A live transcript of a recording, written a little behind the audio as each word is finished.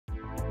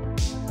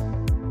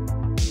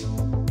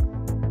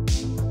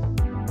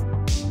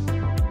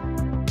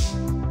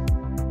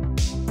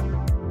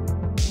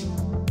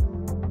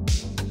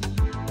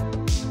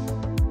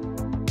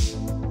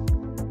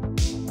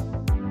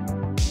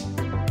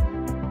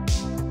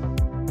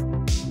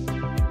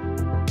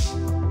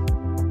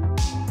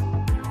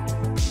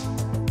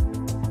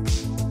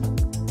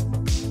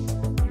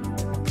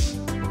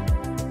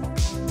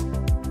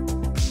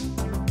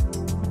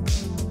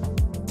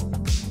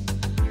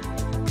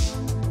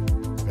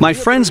My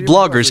friends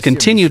bloggers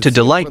continue to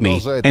delight me,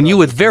 and you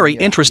with very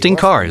interesting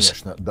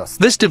cars.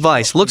 This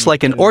device looks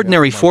like an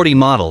ordinary 40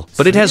 model,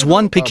 but it has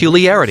one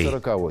peculiarity.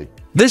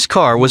 This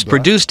car was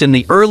produced in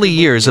the early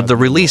years of the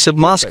release of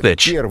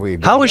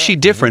Moskvich. How is she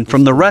different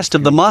from the rest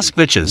of the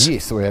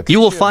Moskviches? You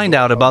will find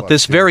out about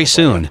this very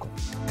soon.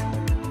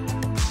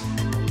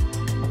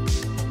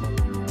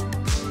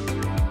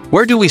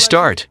 Where do we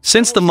start?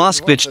 Since the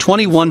Moskvich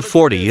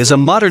 2140 is a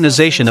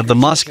modernization of the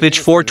Moskvich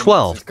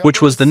 412,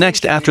 which was the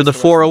next after the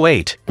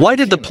 408, why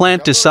did the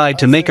plant decide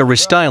to make a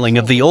restyling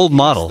of the old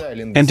model,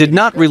 and did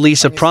not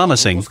release a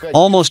promising,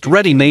 almost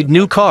ready-made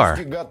new car?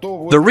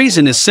 The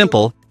reason is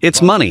simple,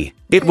 it's money.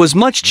 It was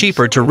much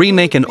cheaper to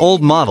remake an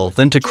old model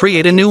than to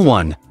create a new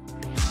one.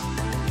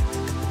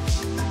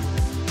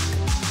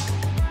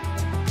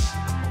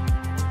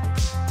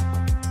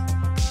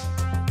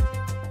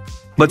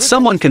 But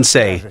someone can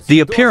say, the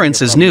appearance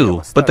is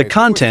new, but the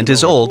content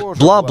is old,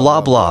 blah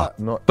blah blah.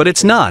 But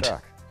it's not.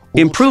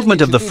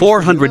 Improvement of the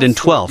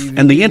 412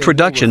 and the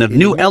introduction of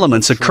new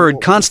elements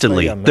occurred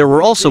constantly. There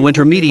were also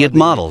intermediate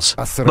models.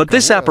 But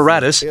this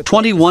apparatus,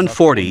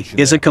 2140,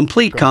 is a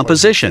complete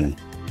composition.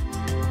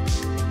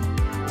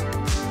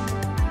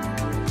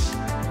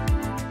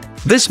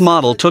 This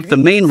model took the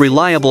main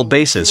reliable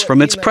basis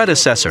from its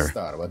predecessor.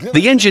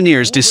 The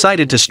engineers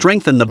decided to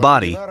strengthen the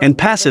body, and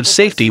passive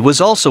safety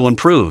was also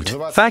improved.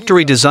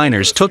 Factory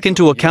designers took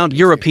into account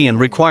European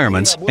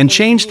requirements and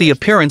changed the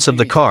appearance of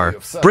the car,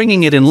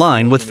 bringing it in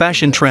line with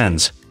fashion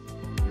trends.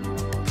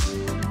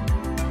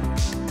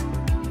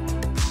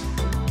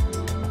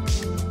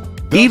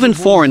 Even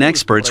foreign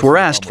experts were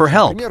asked for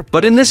help,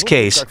 but in this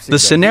case, the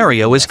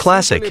scenario is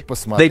classic.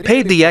 They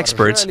paid the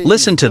experts,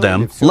 listened to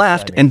them,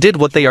 laughed, and did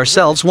what they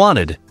ourselves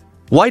wanted.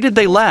 Why did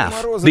they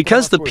laugh?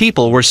 Because the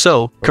people were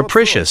so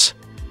capricious.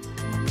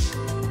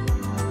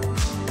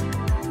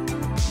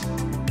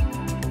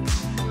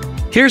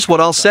 Here's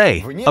what I'll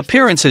say.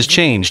 Appearance has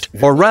changed,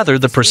 or rather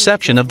the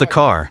perception of the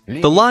car.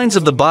 The lines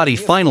of the body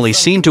finally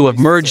seem to have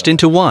merged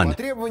into one.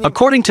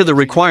 According to the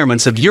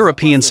requirements of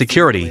European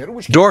security,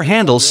 door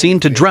handles seem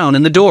to drown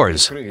in the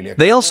doors.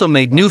 They also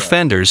made new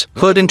fenders,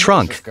 hood and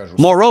trunk.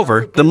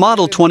 Moreover, the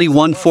Model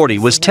 2140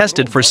 was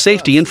tested for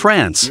safety in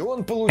France.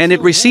 And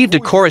it received a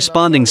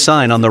corresponding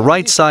sign on the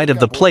right side of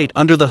the plate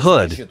under the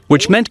hood,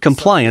 which meant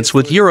compliance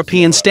with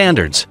European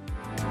standards.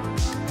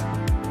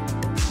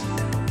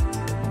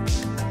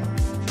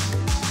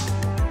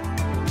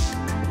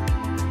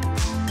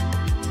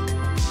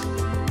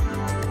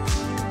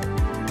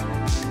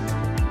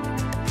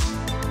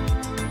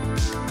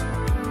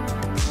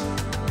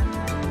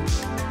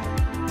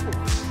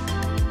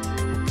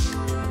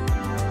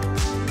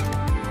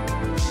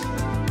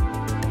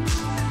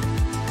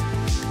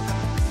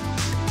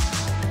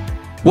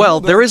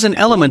 Well, there is an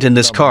element in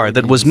this car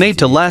that was made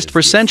to last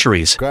for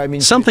centuries,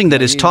 something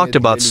that is talked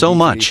about so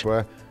much.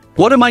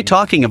 What am I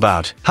talking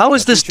about? How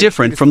is this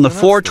different from the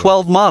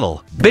 412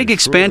 model? Big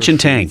expansion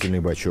tank.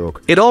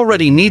 It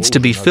already needs to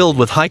be filled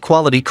with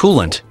high-quality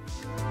coolant.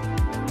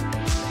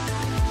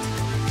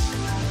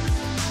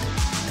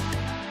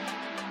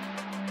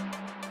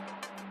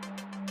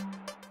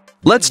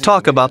 Let's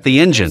talk about the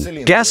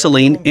engine.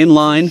 Gasoline,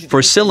 inline,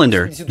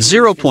 4-cylinder,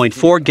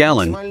 0.4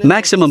 gallon,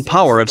 maximum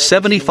power of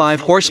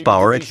 75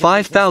 horsepower at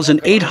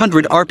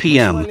 5,800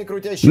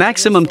 RPM.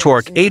 Maximum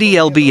torque 80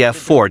 lb-F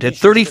Ford at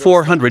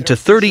 3,400 to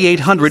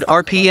 3,800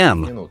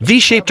 RPM.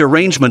 V-shaped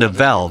arrangement of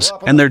valves,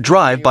 and their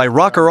drive by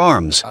rocker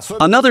arms.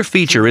 Another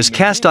feature is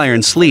cast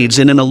iron sleeves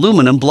in an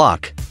aluminum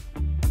block.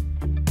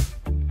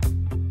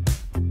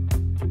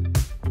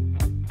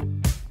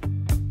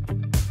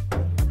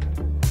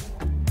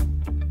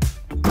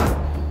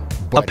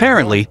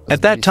 Apparently,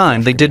 at that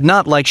time they did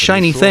not like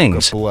shiny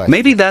things.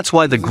 Maybe that's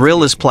why the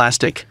grille is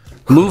plastic.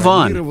 Move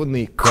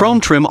on. Chrome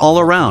trim all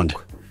around.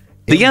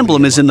 The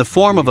emblem is in the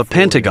form of a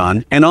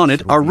pentagon, and on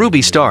it are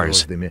ruby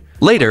stars.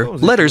 Later,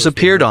 letters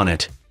appeared on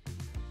it.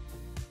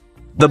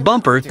 The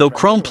bumper, though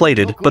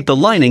chrome-plated, but the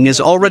lining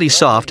is already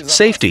soft,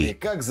 safety.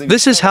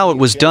 This is how it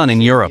was done in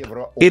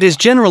Europe. It is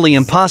generally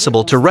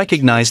impossible to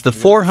recognize the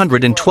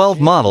 412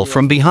 model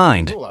from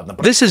behind.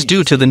 This is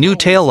due to the new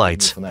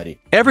taillights.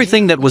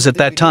 Everything that was at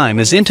that time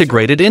is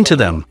integrated into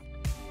them.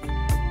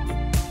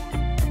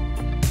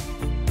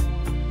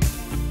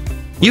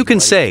 You can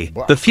say,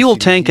 the fuel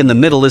tank in the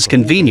middle is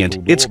convenient,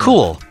 it's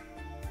cool.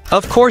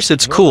 Of course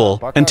it's cool,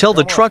 until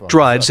the truck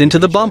drives into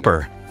the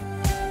bumper.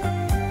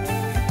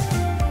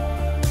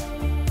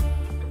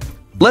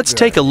 Let's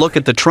take a look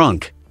at the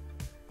trunk.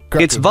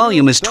 Its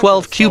volume is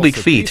 12 cubic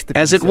feet,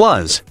 as it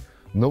was.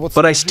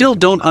 But I still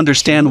don't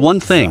understand one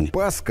thing.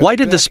 Why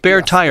did the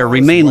spare tire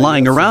remain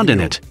lying around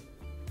in it?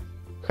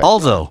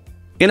 Although,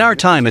 in our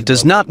time it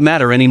does not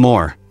matter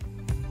anymore.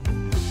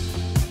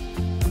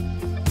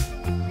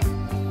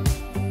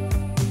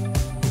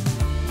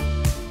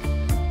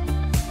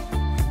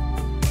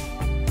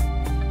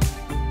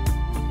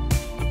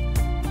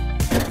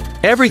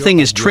 Everything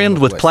is trimmed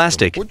with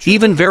plastic,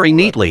 even very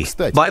neatly.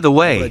 By the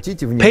way,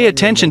 pay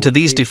attention to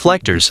these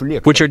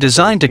deflectors, which are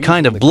designed to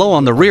kind of blow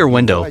on the rear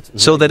window,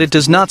 so that it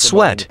does not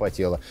sweat.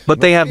 But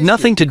they have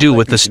nothing to do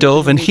with the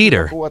stove and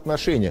heater.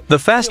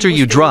 The faster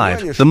you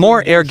drive, the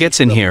more air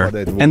gets in here,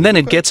 and then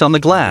it gets on the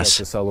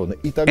glass.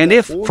 And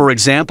if, for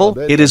example,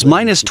 it is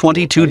minus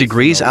 22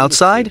 degrees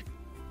outside,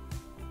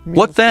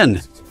 what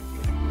then?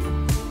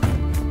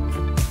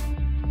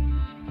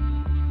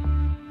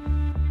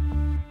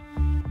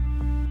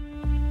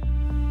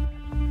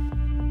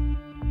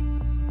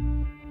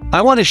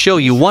 I want to show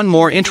you one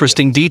more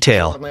interesting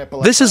detail.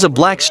 This is a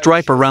black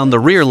stripe around the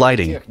rear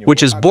lighting,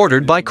 which is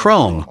bordered by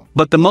chrome.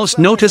 But the most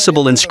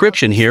noticeable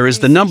inscription here is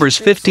the numbers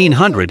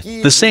 1500,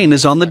 the same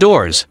as on the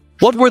doors.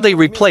 What were they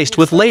replaced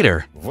with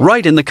later?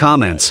 Write in the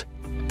comments.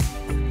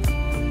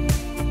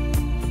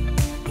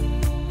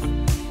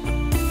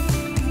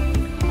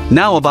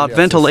 Now about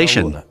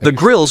ventilation. The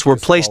grills were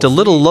placed a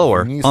little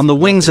lower, on the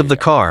wings of the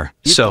car,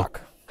 so...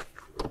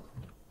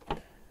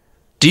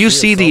 Do you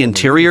see the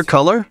interior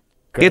color?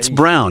 It's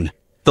brown.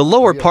 The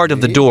lower part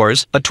of the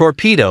doors, a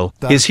torpedo,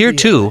 is here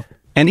too,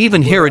 and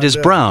even here it is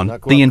brown,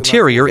 the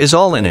interior is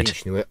all in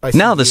it.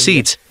 Now the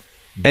seats,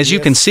 as you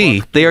can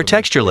see, they are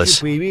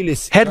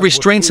textureless. Head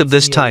restraints of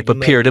this type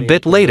appeared a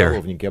bit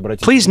later.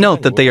 Please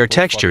note that they are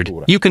textured,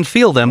 you can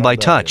feel them by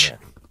touch.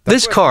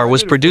 This car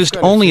was produced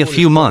only a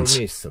few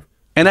months,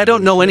 and I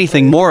don't know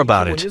anything more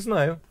about it.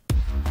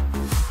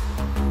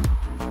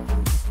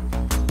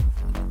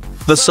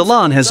 The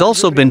salon has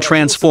also been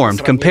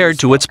transformed compared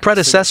to its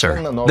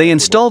predecessor. They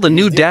installed a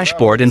new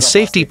dashboard and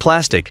safety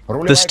plastic.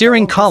 The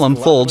steering column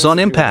folds on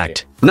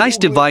impact. Nice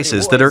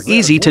devices that are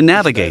easy to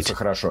navigate.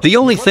 The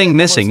only thing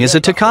missing is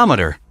a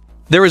tachometer.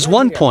 There is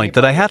one point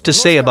that I have to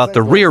say about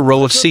the rear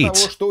row of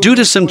seats. Due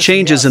to some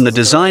changes in the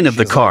design of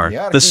the car,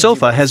 the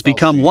sofa has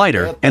become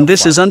wider, and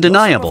this is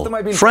undeniable.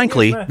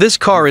 Frankly, this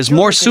car is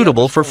more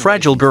suitable for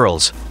fragile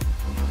girls.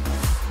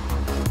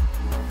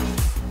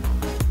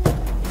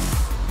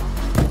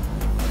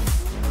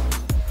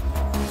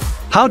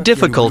 How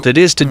difficult it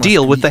is to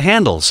deal with the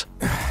handles.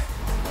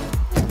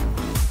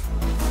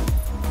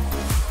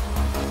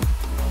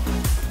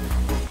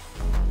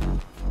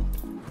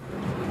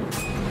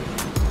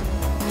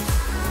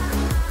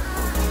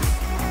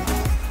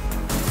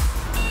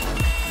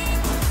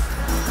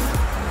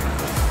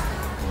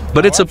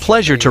 But it's a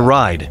pleasure to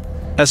ride,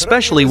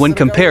 especially when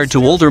compared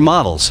to older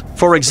models.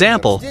 For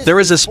example, there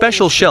is a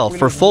special shelf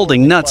for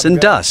folding nuts and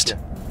dust.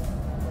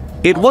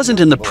 It wasn't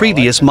in the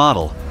previous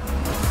model.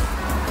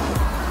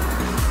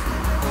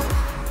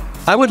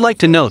 I would like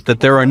to note that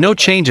there are no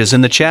changes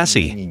in the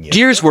chassis.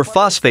 Gears were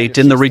phosphate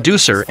in the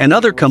reducer and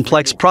other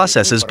complex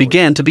processes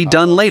began to be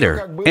done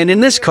later. And in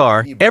this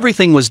car,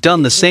 everything was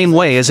done the same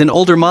way as in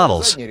older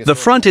models. The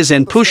front is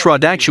in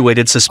pushrod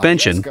actuated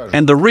suspension,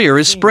 and the rear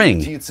is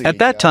spring. At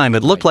that time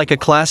it looked like a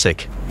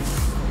classic.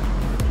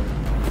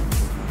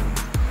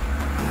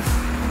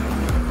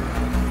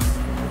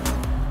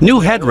 New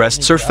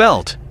headrests are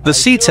felt. The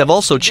seats have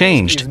also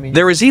changed.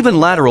 There is even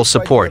lateral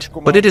support,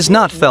 but it is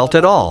not felt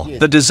at all.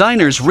 The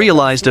designers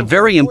realized a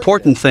very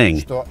important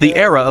thing. The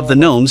era of the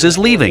gnomes is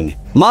leaving.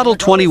 Model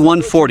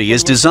 2140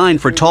 is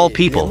designed for tall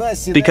people,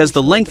 because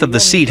the length of the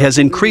seat has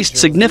increased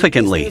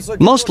significantly.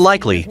 Most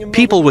likely,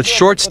 people with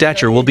short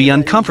stature will be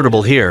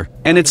uncomfortable here,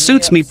 and it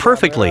suits me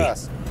perfectly.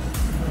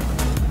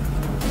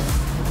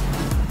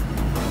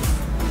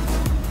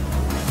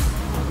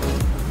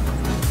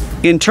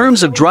 In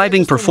terms of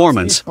driving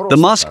performance, the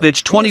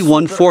Moskvich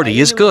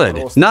 2140 is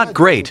good. Not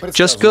great,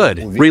 just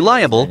good.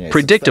 Reliable,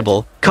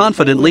 predictable,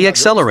 confidently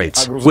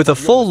accelerates. With a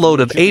full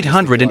load of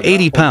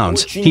 880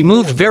 pounds, he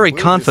moved very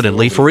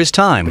confidently for his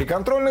time.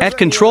 At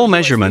control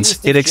measurements,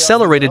 it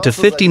accelerated to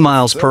 50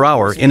 miles per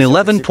hour in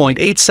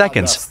 11.8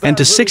 seconds and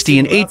to 60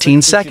 in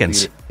 18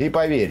 seconds.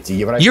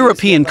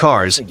 European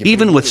cars,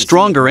 even with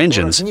stronger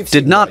engines,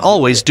 did not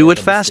always do it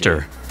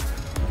faster.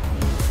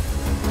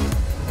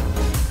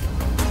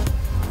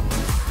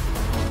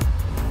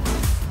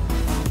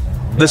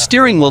 The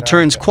steering wheel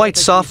turns quite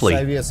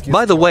softly.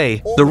 By the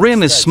way, the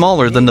rim is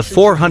smaller than the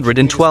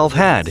 412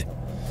 had.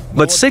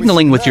 But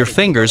signaling with your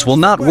fingers will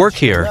not work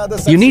here.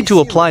 You need to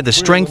apply the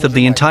strength of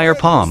the entire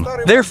palm.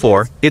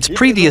 Therefore, its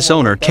previous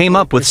owner came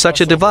up with such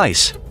a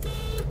device.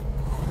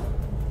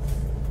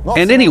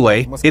 And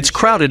anyway, it's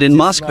crowded in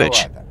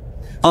Moskvich.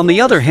 On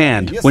the other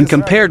hand, when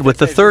compared with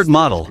the third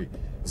model,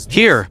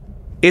 here,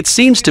 it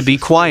seems to be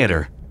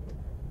quieter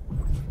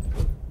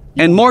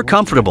and more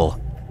comfortable.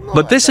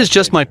 But this is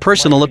just my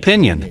personal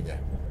opinion.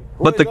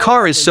 But the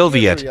car is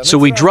Soviet, so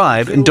we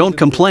drive and don't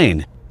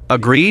complain.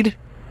 Agreed?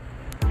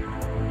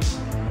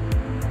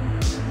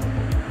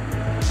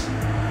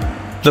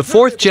 The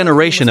fourth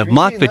generation of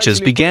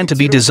Moskviches began to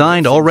be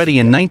designed already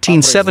in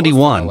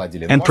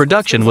 1971, and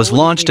production was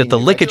launched at the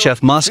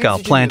Lykachev Moscow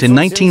plant in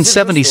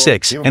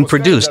 1976 and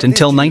produced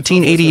until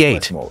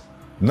 1988.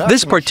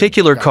 This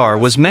particular car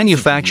was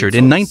manufactured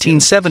in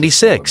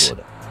 1976.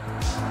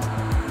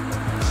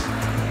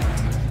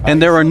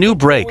 And there are new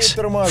brakes,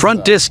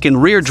 front disc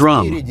and rear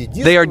drum.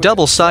 They are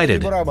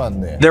double-sided.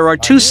 There are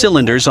 2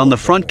 cylinders on the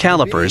front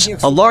calipers,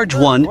 a large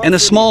one and a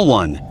small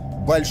one.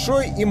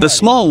 The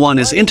small one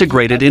is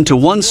integrated into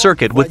one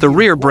circuit with the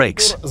rear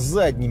brakes.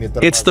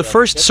 It's the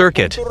first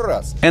circuit.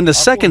 And the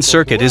second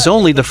circuit is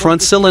only the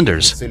front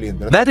cylinders.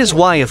 That is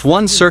why if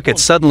one circuit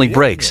suddenly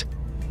breaks,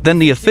 then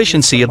the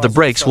efficiency of the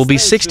brakes will be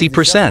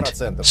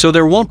 60%, so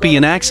there won't be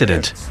an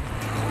accident.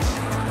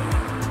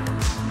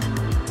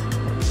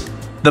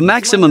 The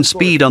maximum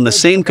speed on the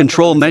same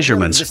control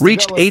measurements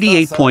reached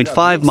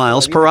 88.5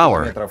 miles per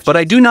hour, but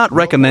I do not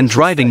recommend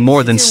driving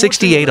more than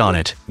 68 on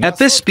it. At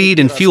this speed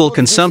and fuel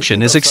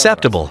consumption is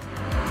acceptable.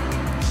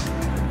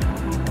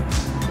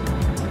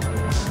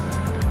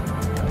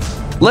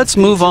 Let's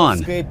move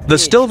on. The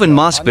Stoven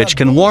Moskvich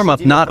can warm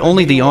up not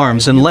only the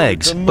arms and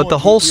legs, but the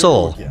whole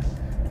soul.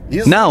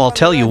 Now I'll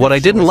tell you what I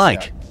didn't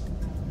like.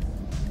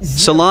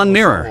 Salon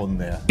mirror.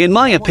 In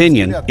my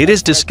opinion, it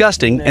is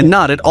disgusting and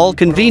not at all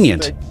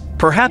convenient.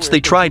 Perhaps they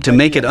tried to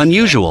make it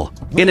unusual.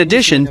 In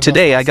addition,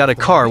 today I got a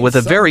car with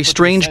a very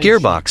strange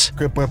gearbox.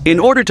 In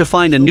order to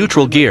find a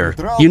neutral gear,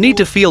 you need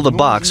to feel the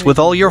box with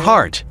all your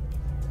heart.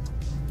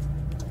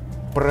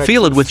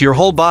 Feel it with your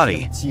whole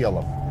body.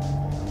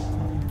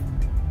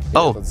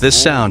 Oh,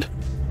 this sound.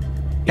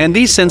 And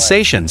these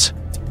sensations.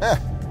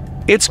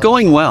 It's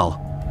going well.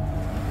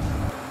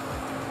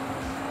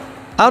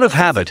 Out of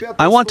habit,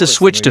 I want to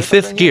switch to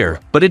 5th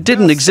gear, but it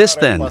didn't exist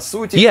then.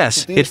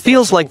 Yes, it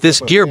feels like this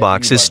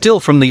gearbox is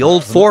still from the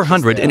old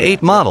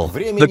 408 model.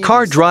 The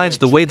car drives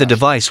the way the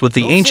device with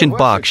the ancient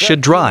box should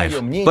drive.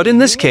 But in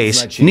this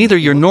case, neither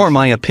your nor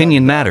my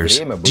opinion matters.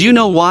 Do you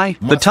know why?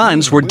 The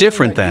times were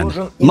different then.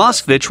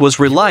 Moskvich was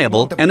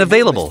reliable and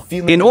available.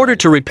 In order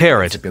to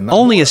repair it,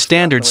 only a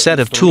standard set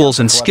of tools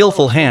and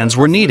skillful hands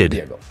were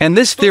needed. And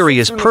this theory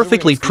is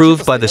perfectly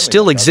proved by the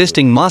still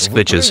existing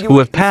Moskviches who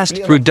have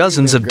passed through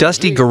dozens of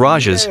dusty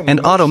garages and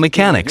auto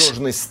mechanics.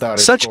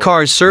 Such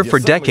cars serve for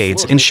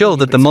decades and show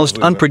that the most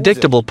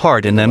unpredictable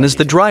part in them is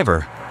the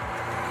driver.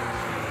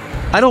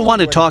 I don't want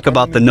to talk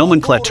about the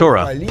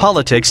nomenclatura,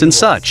 politics and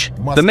such.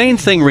 The main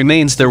thing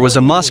remains there was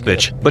a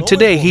Moskvich, but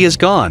today he is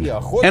gone.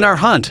 And our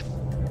hunt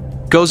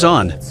goes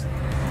on.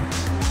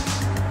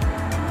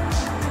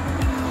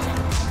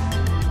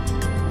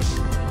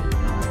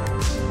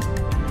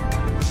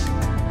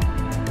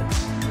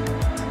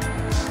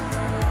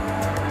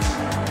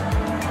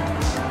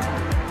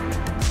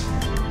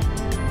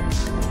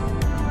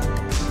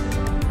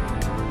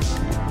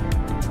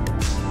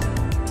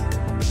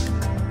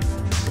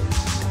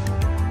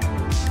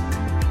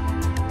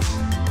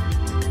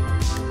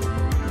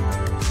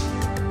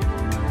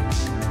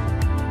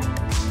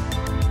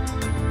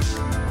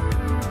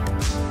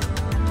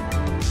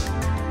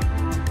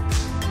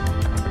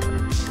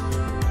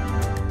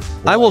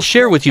 I will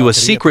share with you a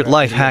secret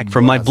life hack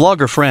from my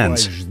blogger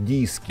friends.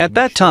 At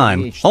that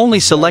time, only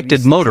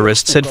selected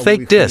motorists had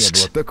fake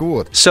discs.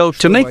 So,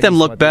 to make them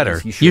look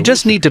better, you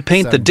just need to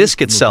paint the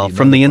disc itself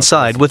from the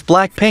inside with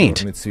black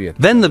paint.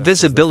 Then the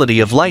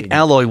visibility of light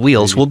alloy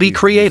wheels will be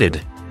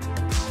created.